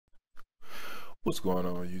What's going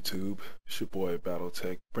on YouTube? It's your boy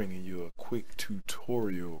BattleTech bringing you a quick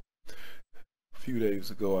tutorial. A few days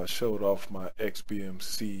ago I showed off my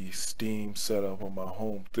XBMC Steam setup on my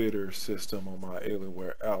home theater system on my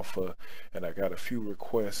Alienware Alpha, and I got a few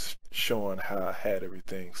requests showing how I had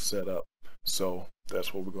everything set up. So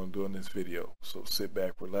that's what we're going to do in this video. So sit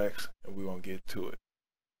back, relax, and we're going to get to it.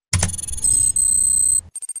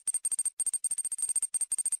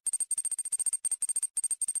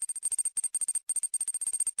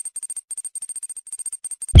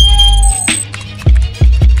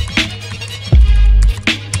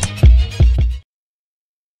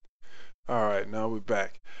 Alright, now we're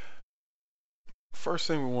back. First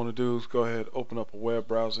thing we want to do is go ahead, open up a web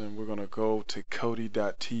browser, and we're going to go to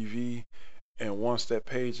Kodi.tv. And once that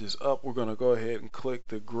page is up, we're going to go ahead and click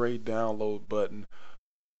the gray download button,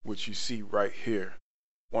 which you see right here.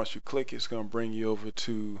 Once you click it, it's going to bring you over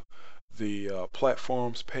to the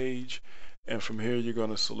platforms page. And from here, you're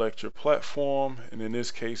going to select your platform. And in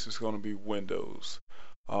this case, it's going to be Windows.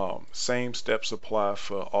 Same steps apply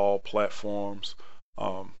for all platforms.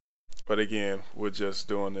 But again, we're just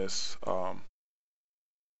doing this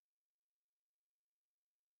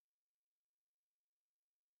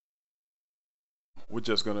we're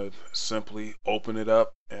just going to simply open it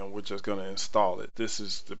up and we're just going to install it. This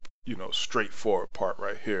is the straightforward part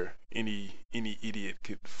right here. Any idiot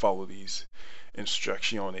could follow these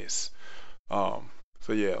instructions. So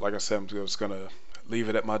yeah, like I said, I'm just going to leave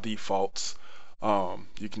it at my defaults.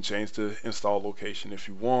 You can change the install location if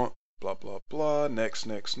you want. Blah blah blah. Next.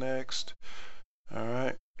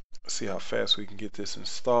 Alright, see how fast we can get this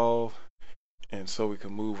installed, and so we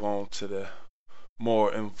can move on to the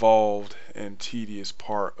more involved and tedious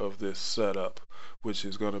part of this setup, which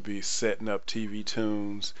is going to be setting up TV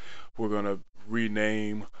tunes. We're going to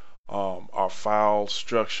rename our file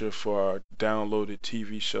structure for our downloaded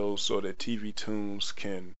TV shows so that TV tunes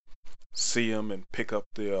can see them and pick up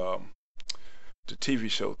the TV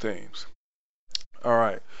show themes.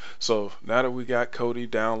 Alright, so now that we got Kodi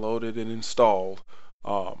downloaded and installed,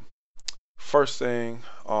 first thing,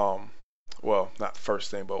 well, not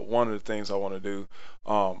first thing, but one of the things I want to do,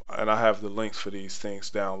 and I have the links for these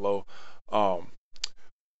things down low,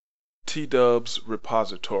 TeeeDub's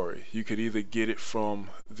repository. You could either get it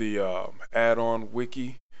from the add-on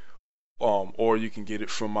wiki, or you can get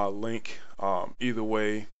it from my link. Either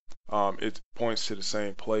way, it points to the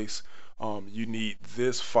same place. You need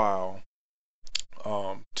this file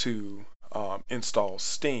to install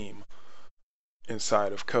Steam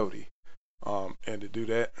inside of Kodi, and to do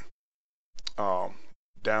that,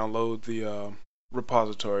 download the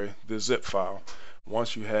repository, the zip file.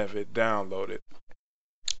 Once you have it downloaded,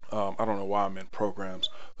 I don't know why I'm in programs.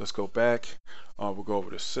 Let's go back. We'll go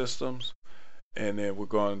over to systems, and then we're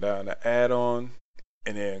going down to add-on,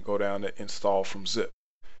 and then go down to install from zip.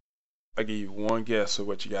 I'll give you one guess of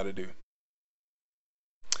what you got to do.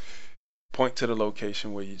 Point to the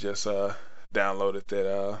location where you just downloaded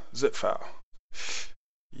that zip file.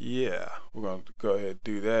 Yeah, we're going to go ahead and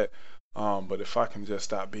do that. But if I can just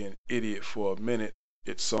stop being an idiot for a minute,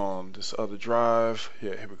 it's on this other drive.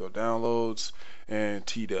 Here we go, downloads and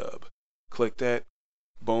TeeeDub. Click that.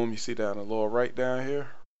 Boom, you see down the lower right down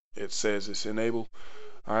here, it says it's enabled.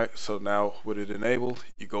 Alright, so now with it enabled,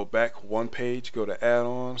 you go back one page, go to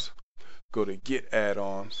add-ons, go to get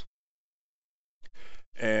add-ons,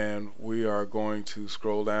 and we are going to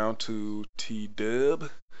scroll down to TeeeDub.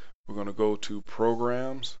 We're going to go to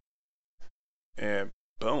programs, and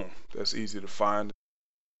boom, that's easy to find.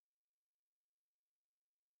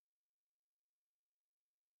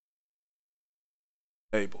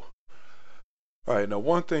 Enable. Alright, now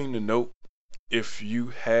one thing to note, if you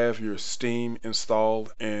have your Steam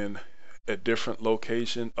installed in a different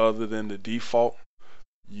location other than the default,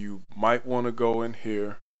 you might want to go in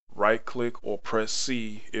here, right click or press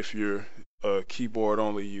C if you're a keyboard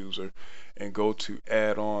only user, and go to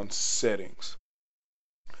add-on settings.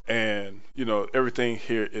 And everything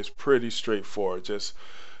here is pretty straightforward. Just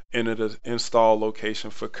enter the install location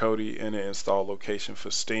for Kodi and the install location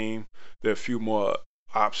for Steam. There are a few more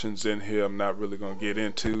options in here I'm not really going to get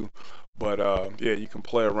into, but yeah, you can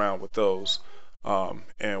play around with those.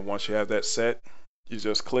 And once you have that set, you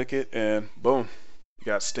just click it and boom, you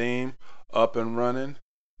got Steam up and running,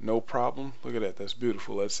 no problem. Look at that, that's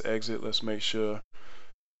beautiful. Let's exit. Let's make sure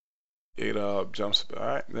it jumps. All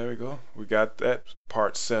right, there we go. We got that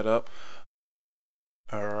part set up.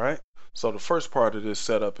 All right, so the first part of this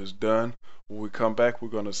setup is done. When we come back, we're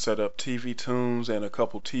going to set up TV tunes and a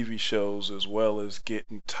couple TV shows, as well as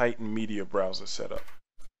getting Titan Media Browser set up.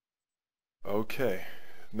 Okay,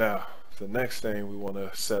 now the next thing we want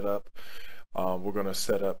to set up, We're going to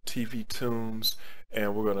set up TV Tunes,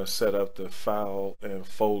 and we're going to set up the file and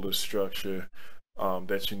folder structure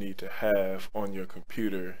that you need to have on your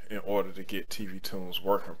computer in order to get TV Tunes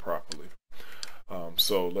working properly.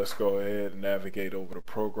 So let's go ahead and navigate over to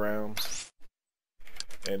Programs,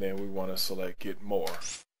 and then we want to select Get More.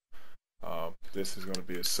 This is going to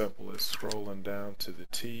be as simple as scrolling down to the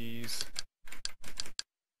T's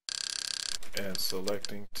and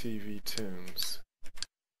selecting TV Tunes.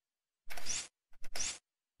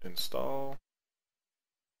 Install,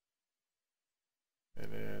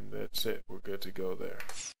 and then that's it. We're good to go there.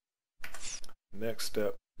 Next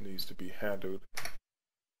step needs to be handled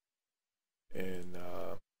in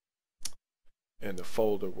the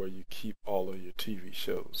folder where you keep all of your TV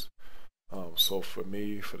shows. So for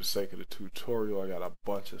me, for the sake of the tutorial, I got a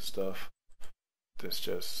bunch of stuff that's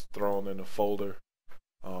just thrown in a folder.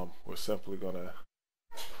 We're simply gonna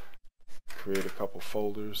create a couple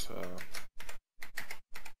folders.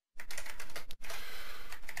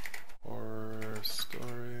 Horror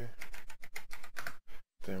story.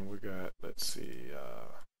 Then we got, let's see,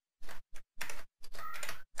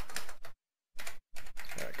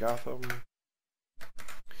 Gotham.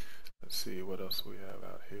 Let's see what else we have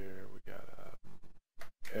out here. We got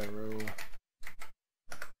Arrow.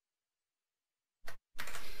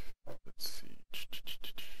 Let's see,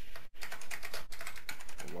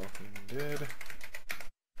 Walking Dead.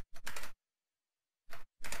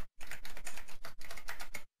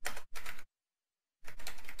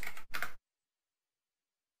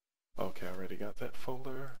 Okay, I already got that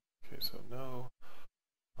folder. Okay, so no.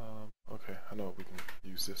 Okay, I know what we can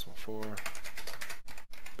use this one for.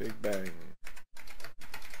 Big Bang.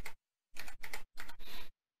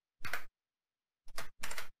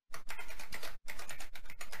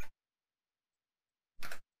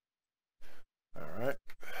 Alright,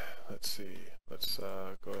 let's see. Let's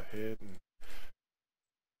go ahead and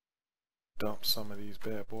dump some of these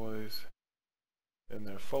bad boys in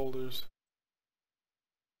their folders.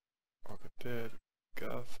 Walking Dead,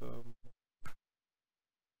 Gotham.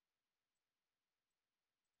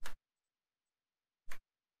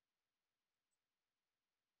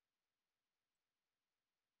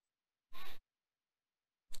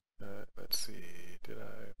 Let's see, did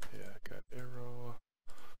I? Yeah, I got Arrow.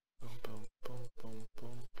 Boom, boom, boom, boom,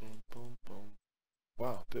 boom, boom, boom, boom.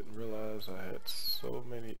 Wow, didn't realize I had so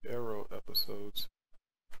many Arrow episodes.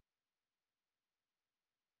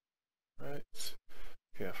 Right.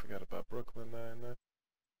 Okay, I forgot about Brooklyn Nine-Nine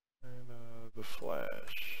and The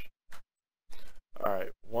Flash.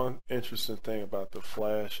 Alright, one interesting thing about The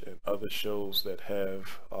Flash and other shows that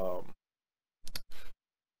have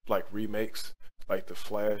like remakes, like The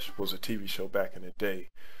Flash was a TV show back in the day.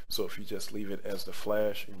 So if you just leave it as The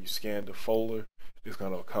Flash and you scan the folder, it's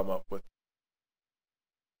going to come up with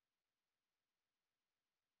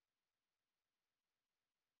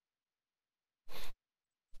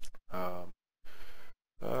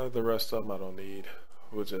the rest of them I don't need.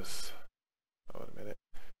 We'll just, oh, wait a minute,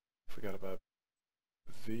 forgot about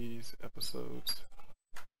these episodes.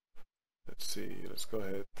 Let's see, let's go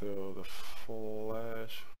ahead and throw The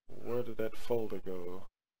Flash. Where did that folder go?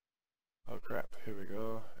 Oh crap, here we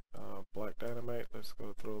go. Black Dynamite, let's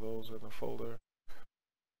go throw those in the folder.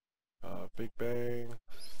 Big Bang,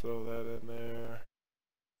 let's throw that in there.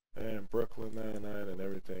 And Brooklyn Nine-Nine and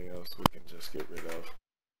everything else we can just get rid of.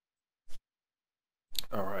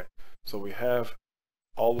 Alright, so we have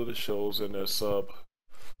all of the shows in their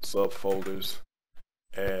subfolders,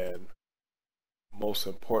 and most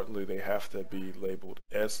importantly, they have to be labeled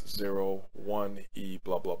S01E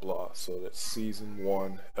blah blah blah. So that's season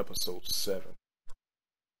 1, episode 7.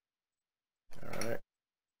 Alright.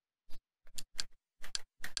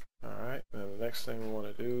 Alright, now the next thing we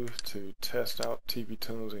want to do to test out TV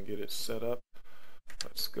Tunes and get it set up,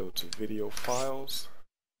 let's go to Video Files.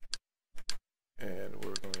 And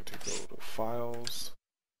we're going to go to Files,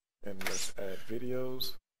 and let's add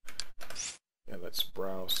videos, and let's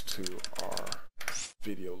browse to our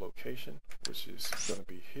video location, which is going to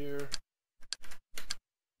be here,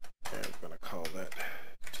 and we're going to call that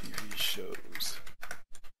TV shows.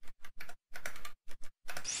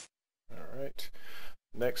 Alright,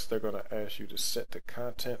 next they're going to ask you to set the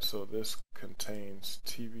content, so this contains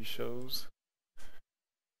TV shows.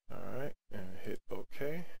 Alright, and hit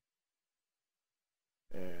OK.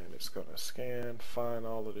 And it's going to scan, find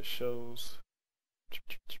all of the shows.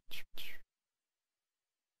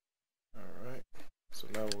 Alright, so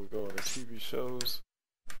now we go into TV shows.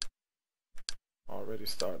 Already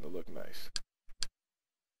starting to look nice.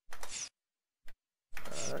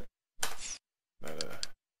 Alright,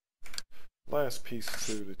 last piece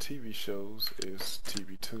to the TV shows is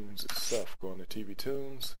TV Tunes itself. Go into TV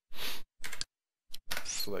Tunes,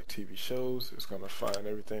 select TV shows. It's going to find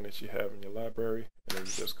everything that you have in your library, and then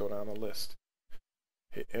you just go down the list.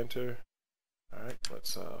 Hit enter. Alright,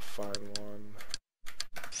 let's find one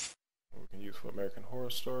we can use for American Horror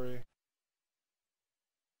Story.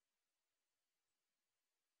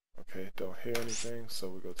 Okay, don't hear anything, so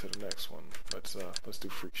we go to the next one. Let's do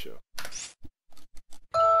Freak Show.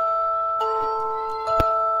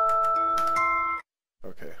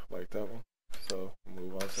 Okay, like that one. So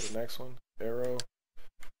move on to the next one. Arrow.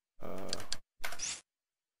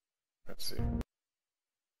 Let's see.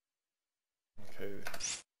 Okay,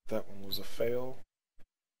 that one was a fail.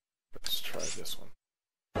 Let's try this one.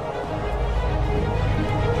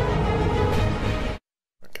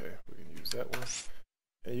 Okay, we can use that one.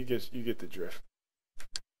 And you get the drift.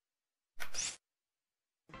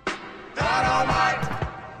 God Almighty.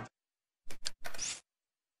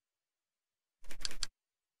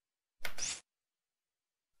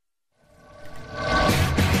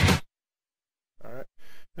 Alright,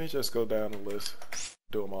 and you just go down the list,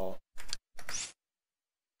 do them all.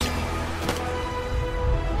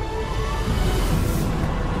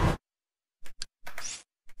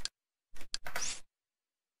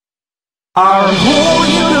 Our whole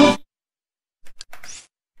universe.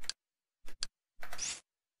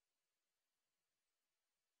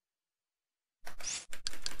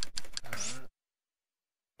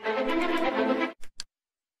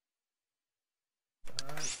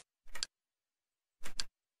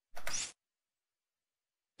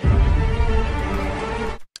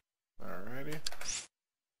 Alrighty.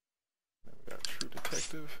 Then we got True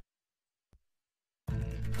Detective.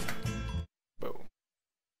 Boom.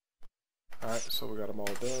 Alright, so we got them all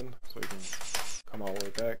done. So you can come all the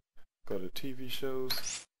way back. Go to TV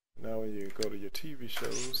shows. Now when you go to your TV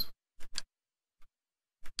shows,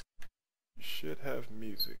 you should have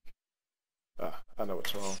music. Ah, I know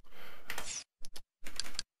what's wrong.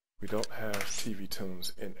 We don't have TV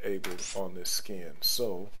Tunes enabled on this skin,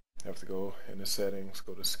 so you have to go into settings,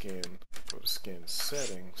 go to skin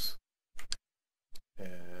settings,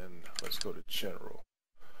 and let's go to general.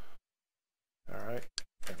 Alright,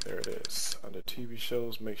 and there it is. Under TV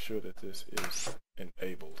shows, make sure that this is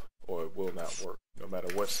enabled or it will not work. No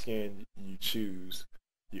matter what skin you choose,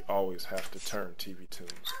 you always have to turn TV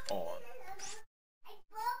Tunes on.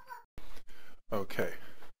 Okay,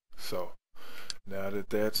 so now that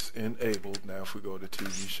that's enabled, now if we go to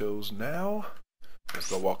TV shows now, let's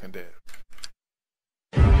go Walking Dead.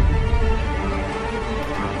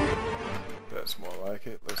 That's more like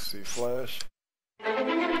it. Let's see Flash. Yeah,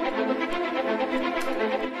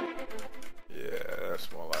 that's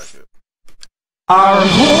more like it. Our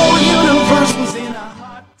whole universe was in a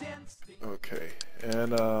hot, dense state. Okay,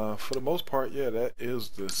 and for the most part, yeah, that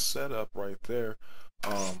is the setup right there.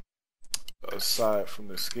 Aside from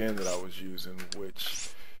the skin that I was using, which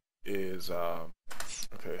is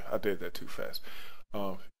okay, I did that too fast.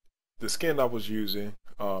 The skin I was using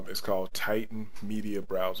is called Titan Media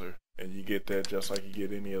Browser, and you get that just like you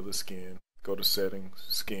get any other skin. Go to Settings,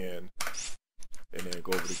 Skin, and then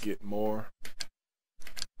go over to Get More,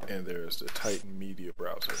 and there's the Titan Media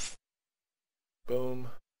Browser. Boom.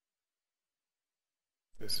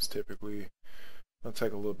 This is typically, it'll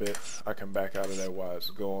take a little bit. I can back out of that while it's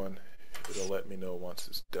going. It'll let me know once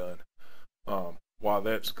it's done. While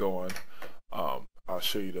that's going, I'll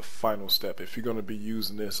show you the final step. If you're going to be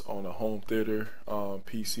using this on a home theater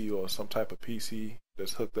PC or some type of PC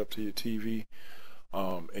that's hooked up to your TV,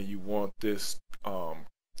 and you want this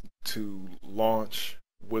to launch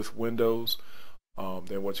with Windows,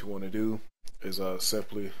 then what you want to do is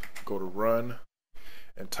simply go to Run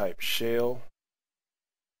and type shell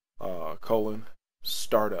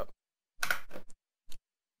 :startup,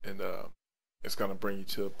 and it's going to bring you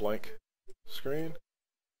to a blank screen.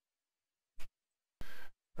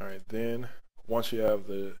 Alright, then once you have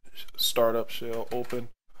the startup shell open,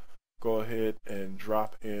 go ahead and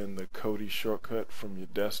drop in the Kodi shortcut from your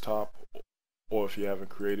desktop, or if you haven't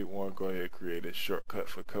created one, go ahead and create a shortcut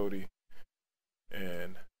for Kodi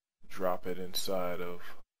and drop it inside of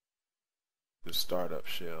the startup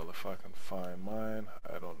shell. If I can find mine,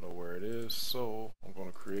 I don't know where it is, so I'm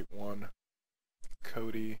going to create one.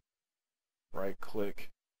 Kodi, right click,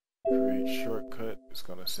 create shortcut. It's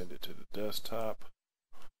going to send it to the desktop.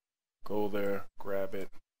 Go there, grab it,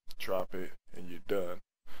 drop it, and you're done.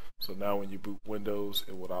 So now when you boot Windows,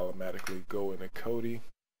 it would automatically go into Kodi,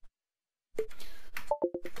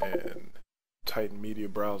 and Titan Media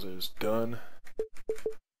Browser is done.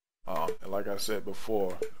 And like I said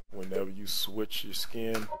before, whenever you switch your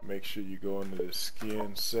skin, make sure you go into the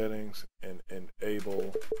skin settings and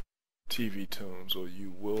enable TV tunes, or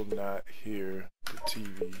you will not hear the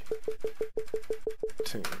TV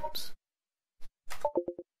tunes.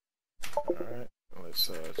 Alright, let's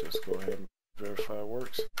just go ahead and verify it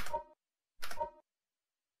works.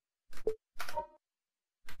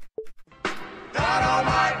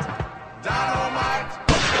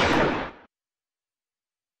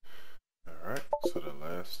 Alright, so the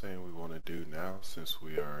last thing we want to do now, since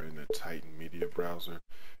we are in the Titan Media Browser,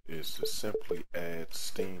 is to simply add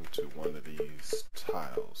Steam to one of these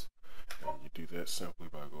tiles. And you do that simply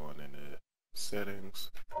by going into Settings,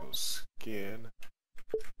 go Skin,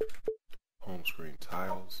 Home Screen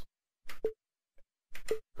Tiles,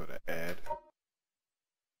 go to Add,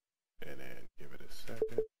 and then give it a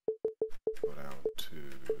second. Go down to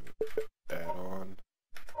Add-on,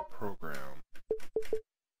 Program,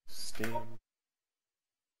 Steam,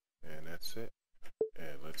 and that's it.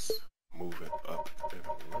 And let's move it up in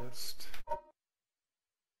the list.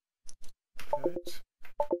 Right.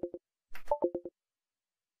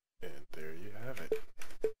 And there you have it.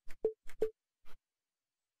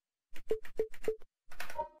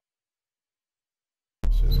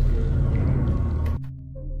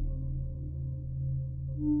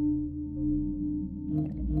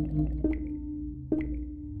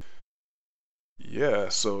 Yeah,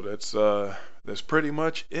 so that's pretty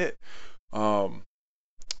much it. I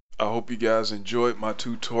hope you guys enjoyed my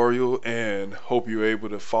tutorial and hope you're able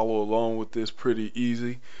to follow along with this pretty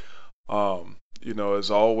easy. You know,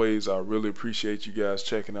 as always, I really appreciate you guys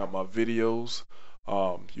checking out my videos.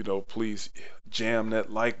 You know, please jam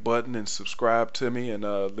that like button and subscribe to me, and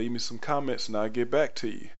leave me some comments and I'll get back to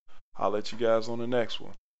you. I'll let you guys on the next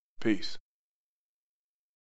one. Peace.